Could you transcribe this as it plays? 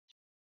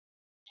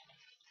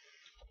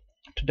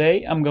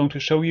Today I'm going to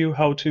show you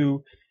how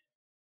to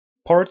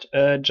port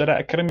a Jedi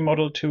Academy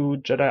model to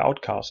Jedi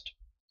Outcast.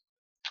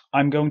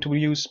 I'm going to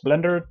use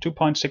Blender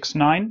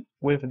 2.69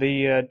 with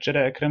the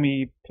Jedi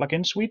Academy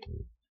plugin suite,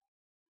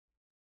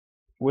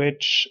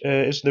 which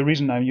is the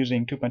reason I'm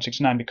using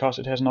 2.69, because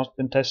it has not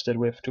been tested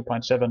with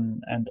 2.7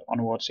 and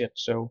onwards yet,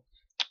 so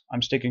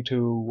I'm sticking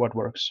to what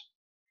works.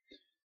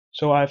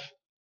 So I've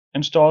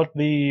installed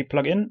the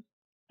plugin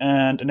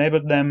and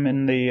enabled them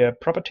in the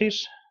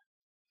properties,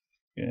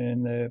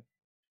 in the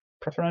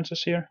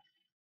preferences here.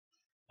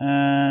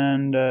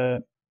 And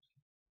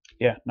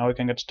yeah, now we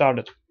can get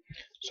started.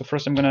 So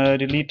first I'm gonna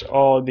delete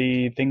all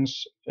the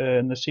things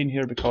in the scene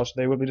here because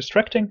they will be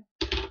distracting,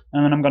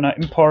 and then I'm gonna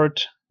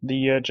import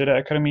the Jedi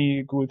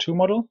Academy Ghoul 2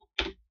 model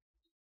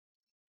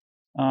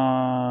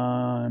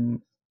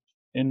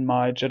in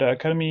my Jedi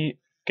Academy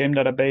game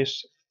database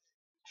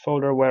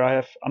folder where I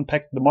have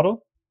unpacked the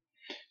model.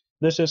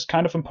 This is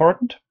kind of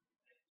important.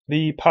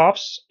 The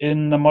paths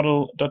in the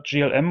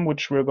model.glm,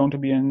 which we're going to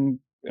be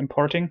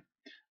importing,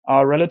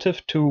 are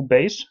relative to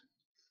base.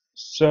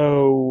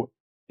 So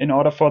in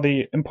order for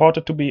the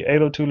importer to be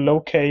able to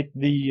locate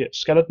the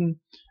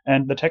skeleton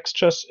and the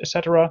textures,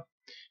 etc.,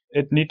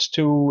 it needs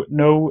to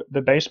know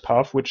the base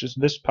path, which is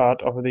this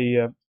part of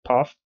the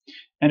path.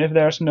 And if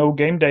there's no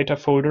game data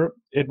folder,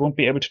 it won't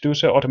be able to do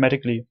so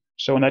automatically.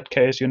 So in that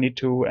case, you need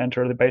to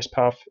enter the base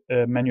path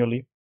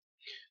manually.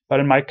 But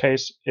in my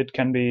case, it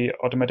can be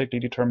automatically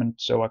determined,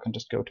 so I can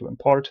just go to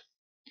import.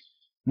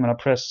 I'm going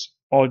to press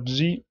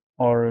Alt-Z,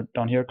 or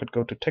down here could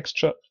go to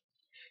texture,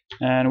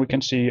 and we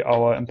can see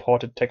our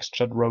imported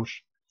textured rows.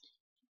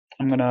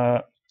 I'm going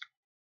to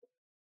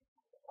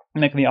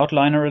make the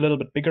outliner a little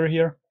bit bigger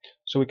here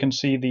so we can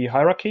see the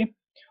hierarchy.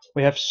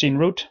 We have scene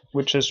root,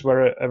 which is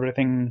where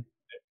everything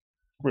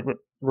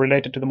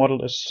related to the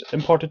model is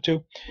imported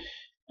to,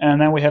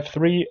 and then we have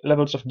 3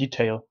 levels of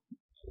detail.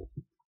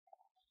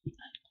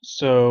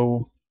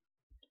 So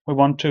we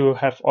want to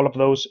have all of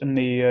those in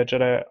the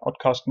Jedi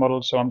Outcast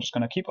model, so I'm just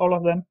going to keep all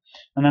of them.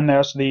 And then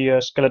there's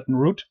the skeleton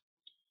root,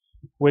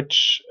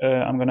 which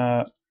I'm going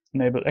to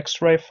enable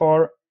X-ray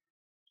for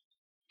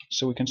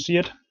so we can see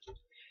it.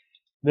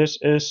 This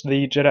is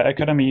the Jedi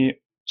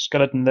Academy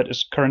skeleton that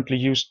is currently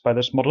used by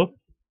this model.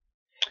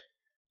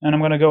 And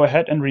I'm going to go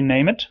ahead and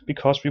rename it,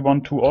 because we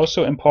want to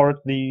also import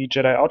the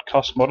Jedi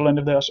Outcast model, and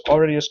if there's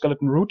already a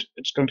skeleton root,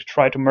 it's going to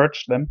try to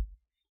merge them.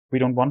 We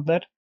don't want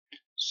that.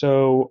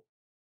 So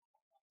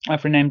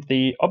I've renamed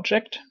the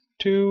object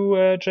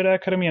to Jedi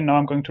Academy, and now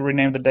I'm going to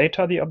rename the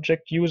data the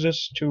object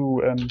uses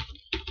to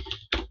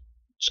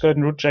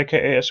skeleton root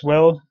JKA as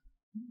well.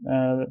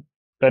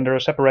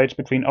 Blender separates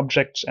between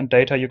objects and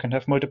data. You can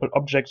have multiple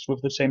objects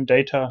with the same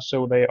data,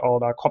 so they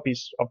all are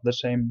copies of the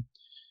same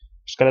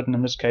skeleton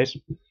in this case.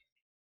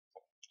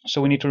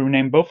 So we need to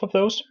rename both of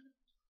those,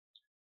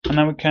 and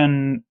then we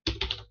can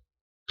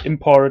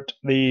import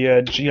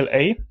the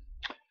GLA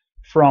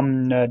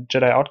from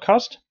Jedi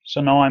Outcast.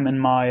 So now I'm in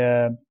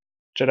my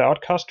Jedi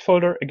Outcast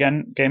folder,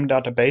 again, game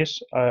database.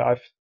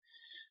 I've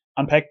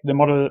unpacked the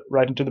model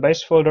right into the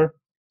base folder.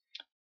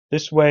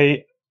 This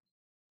way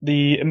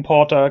the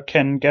importer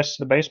can guess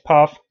the base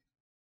path,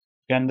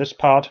 again this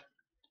part,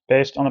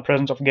 based on the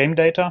presence of game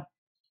data.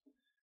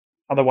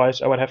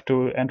 Otherwise I would have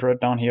to enter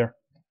it down here.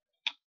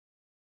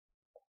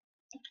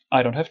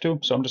 I don't have to,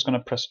 so I'm just going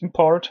to press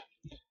import,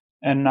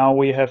 and now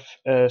we have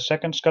a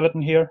second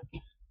skeleton here.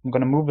 I'm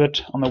going to move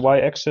it on the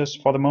y-axis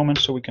for the moment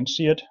so we can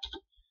see it.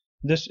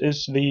 This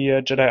is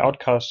the Jedi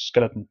Outcast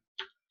skeleton.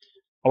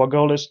 Our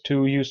goal is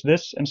to use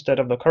this instead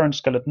of the current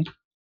skeleton,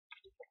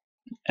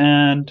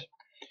 and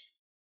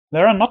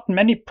there are not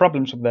many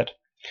problems with that.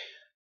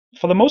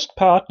 For the most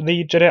part,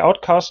 the Jedi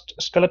Outcast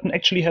skeleton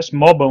actually has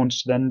more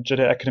bones than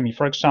Jedi Academy.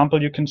 For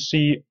example, you can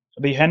see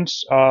the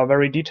hands are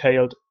very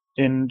detailed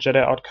in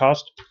Jedi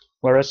Outcast,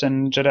 whereas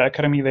in Jedi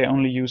Academy they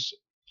only use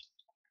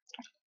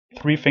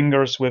 3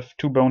 fingers with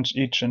 2 bones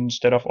each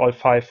instead of all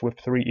 5 with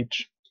 3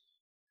 each.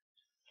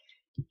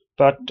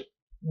 But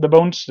the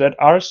bones that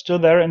are still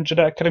there in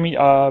Jedi Academy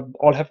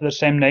all have the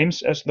same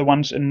names as the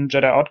ones in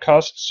Jedi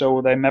Outcast,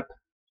 so they map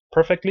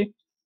perfectly.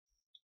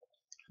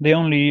 The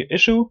only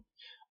issue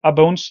are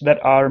bones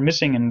that are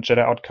missing in Jedi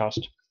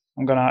Outcast.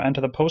 I'm gonna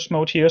enter the pose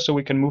mode here so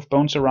we can move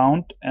bones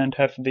around and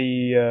have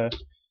the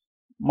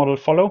model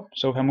follow.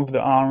 So if I move the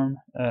arm,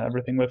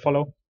 everything will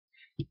follow.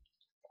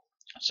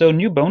 So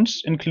new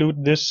bones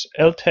include this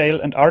L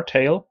tail and R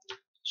tail,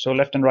 so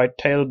left and right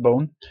tail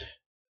bone.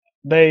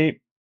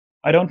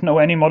 I don't know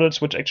any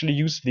models which actually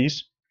use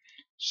these,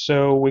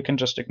 so we can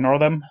just ignore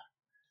them.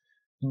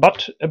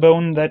 But a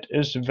bone that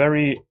is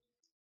very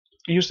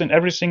used in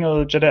every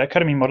single Jedi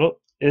Academy model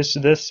is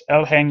this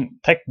L-hang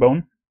tech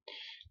bone,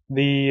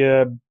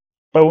 the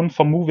bone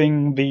for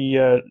moving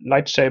the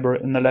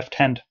lightsaber in the left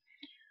hand,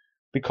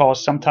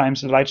 because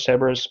sometimes the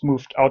lightsaber is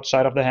moved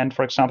outside of the hand,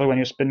 for example when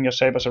you spin your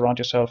sabers around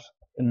yourself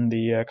in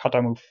the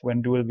kata move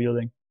when dual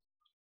wielding.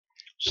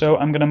 So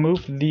I'm gonna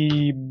move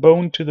the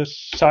bone to the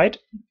side,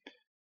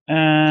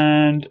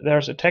 and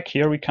there's a tech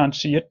here. We can't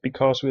see it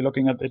because we're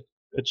looking at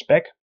its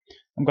back.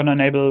 I'm gonna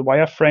enable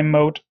wireframe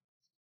mode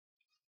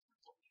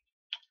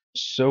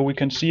so we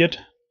can see it.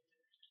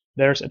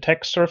 There's a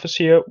text surface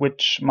here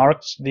which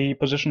marks the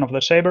position of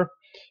the saber,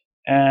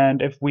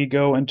 and if we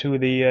go into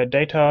the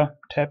data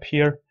tab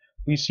here,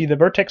 we see the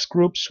vertex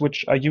groups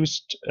which are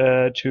used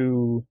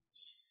to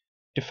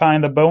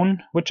define the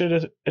bone which it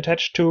is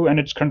attached to, and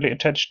it's currently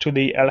attached to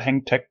the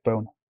L-hang tag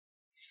bone.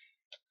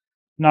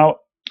 Now,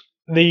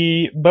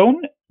 the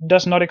bone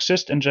does not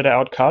exist in Jedi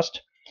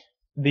Outcast.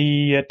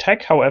 The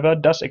tag, however,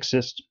 does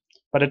exist,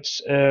 but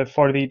it's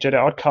for the Jedi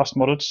Outcast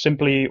models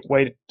simply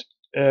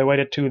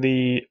weighted to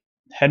the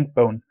hand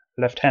bone,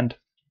 left hand,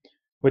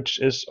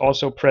 which is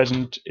also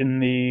present in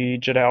the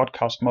Jedi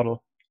Outcast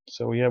model.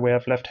 So here we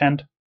have left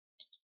hand,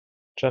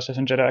 just as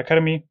in Jedi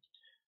Academy,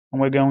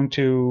 and we're going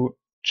to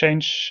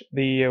change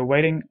the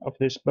weighting of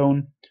this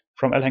bone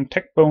from L-hang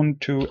tag bone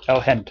to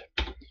L-hand.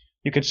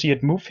 You can see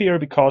it move here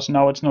because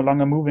now it's no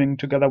longer moving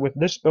together with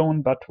this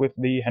bone, but with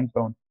the hand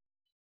bone.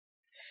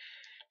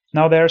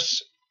 Now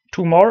there's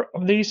two more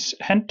of these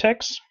hand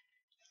tags.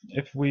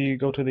 If we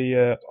go to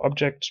the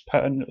Objects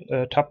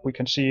tab, we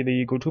can see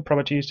the go-to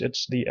properties.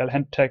 It's the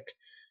L-hand tag,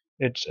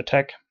 it's a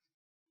tag.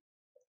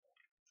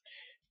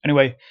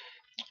 Anyway,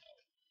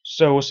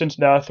 so since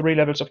there are 3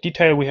 levels of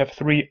detail, we have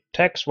 3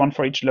 tags, one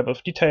for each level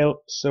of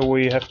detail, so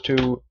we have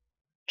to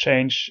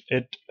change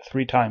it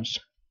 3 times.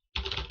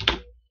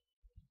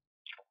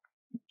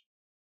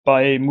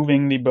 By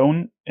moving the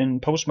bone in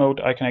pose mode,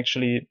 I can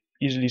actually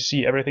easily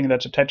see everything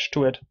that's attached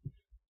to it.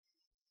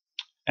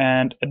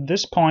 And at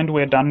this point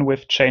we're done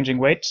with changing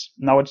weights.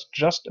 Now it's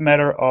just a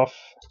matter of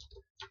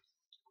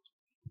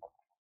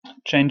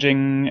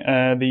changing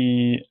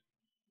the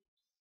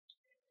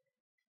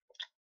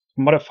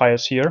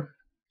modifiers here.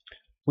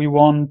 We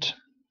want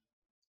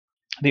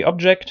the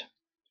object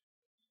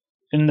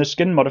in the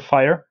skin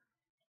modifier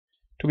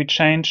to be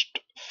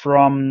changed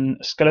from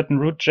skeleton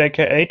root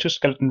JKA to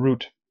skeleton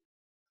root,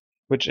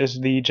 which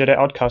is the Jedi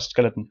Outcast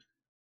skeleton.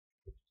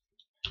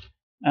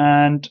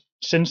 And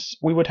since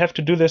we would have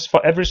to do this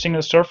for every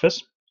single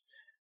surface,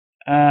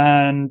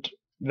 and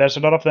there's a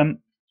lot of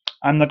them,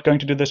 I'm not going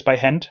to do this by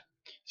hand,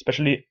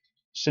 especially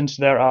since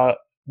there are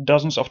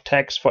dozens of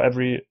tags for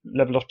every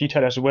level of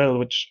detail as well,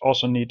 which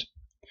also need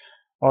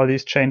all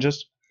these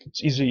changes.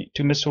 It's easy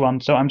to miss one,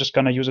 so I'm just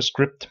gonna use a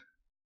script.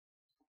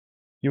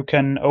 You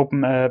can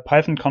open a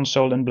Python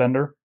console in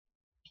Blender,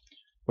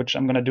 which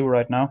I'm gonna do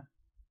right now.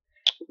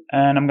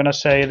 And I'm gonna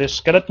say this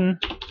skeleton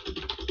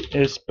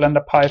is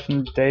Blender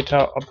Python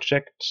data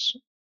objects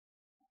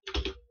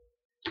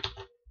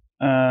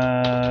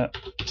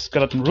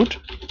skeleton root.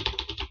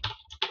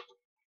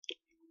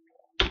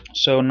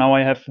 So now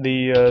I have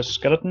the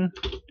skeleton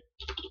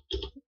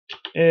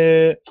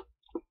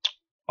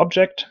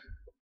object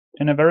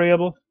in a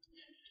variable,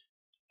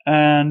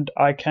 and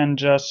I can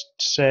just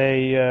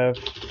say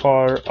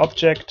for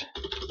object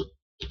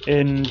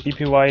in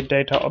bpy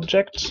data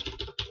objects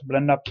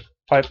Blender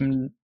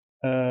Python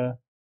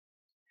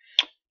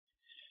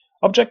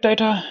object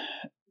data,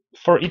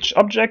 for each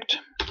object,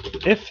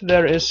 if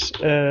there is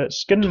a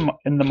skin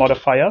in the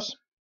modifiers,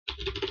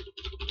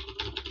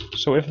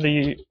 so if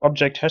the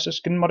object has a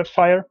skin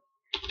modifier,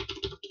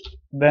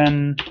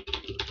 then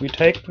we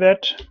take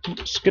that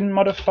skin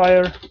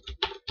modifier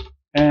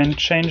and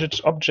change its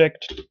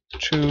object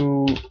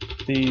to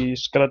the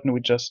skeleton we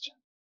just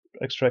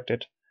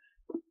extracted.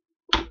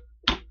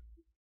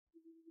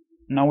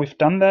 Now we've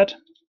done that,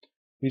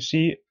 we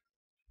see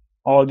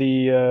all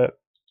the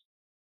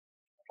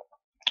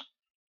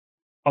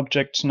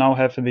objects now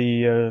have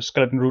the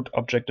skeleton root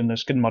object in the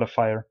skin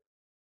modifier.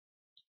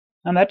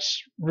 And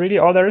that's really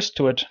all there is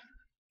to it.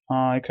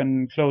 I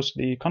can close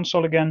the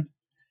console again,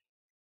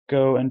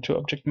 go into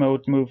object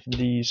mode, move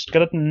the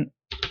skeleton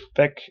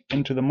back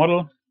into the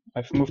model.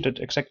 I've moved it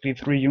exactly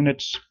 3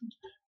 units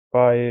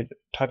by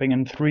typing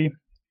in 3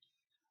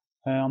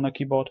 on the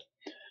keyboard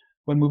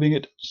when moving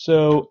it.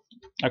 So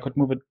I could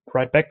move it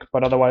right back,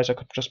 but otherwise I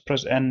could just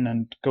press N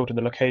and go to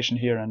the location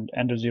here and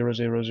enter 000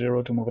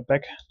 to move it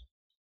back.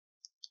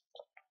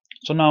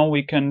 So now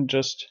we can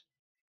just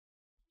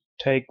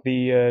take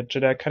the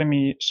Jedi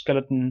Academy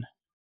skeleton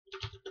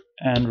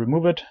and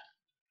remove it.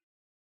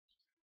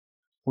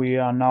 We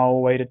are now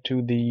weighted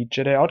to the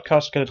Jedi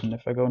Outcast skeleton.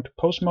 If I go into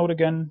pose mode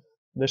again,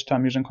 this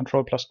time using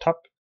Control plus Tab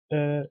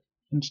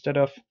instead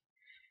of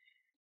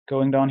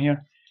going down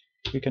here,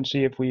 we can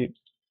see if we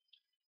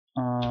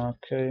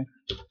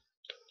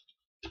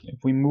if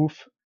we move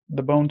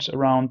the bones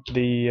around,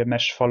 the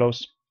mesh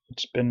follows.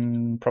 It's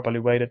been properly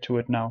weighted to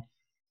it now.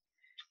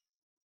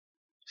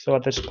 So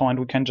at this point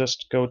we can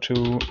just go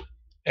to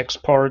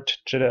Export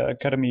Jedi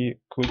Academy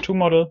Cool 2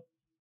 model,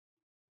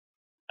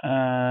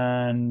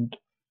 and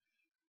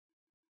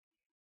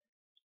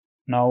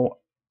now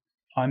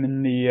I'm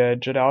in the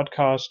Jedi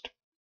Outcast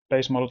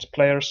base models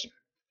players.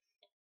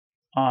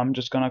 I'm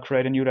just gonna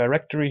create a new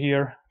directory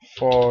here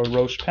for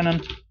Roche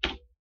Pennon,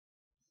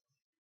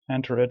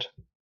 enter it,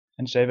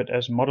 and save it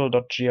as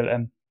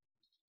model.glm.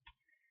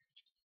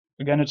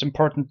 Again, it's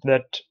important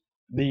that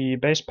the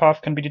base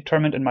path can be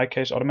determined, in my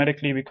case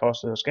automatically, because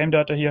there's game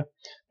data here.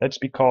 That's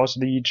because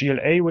the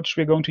GLA which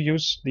we're going to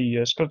use,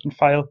 the skeleton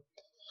file,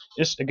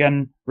 is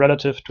again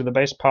relative to the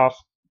base path.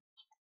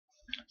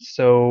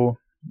 So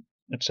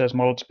it says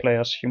model display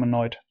as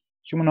humanoid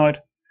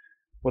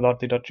without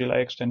the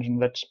 .gli extension.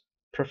 That's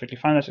perfectly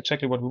fine. That's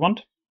exactly what we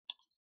want.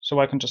 So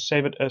I can just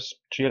save it as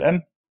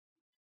GLM.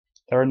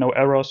 There are no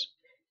errors.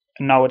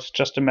 And now it's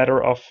just a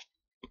matter of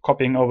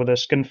copying over the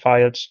skin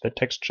files, the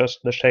textures,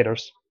 the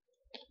shaders.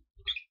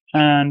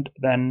 And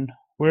then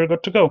we're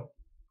good to go.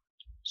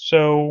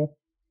 So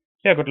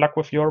yeah, good luck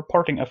with your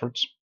porting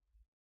efforts.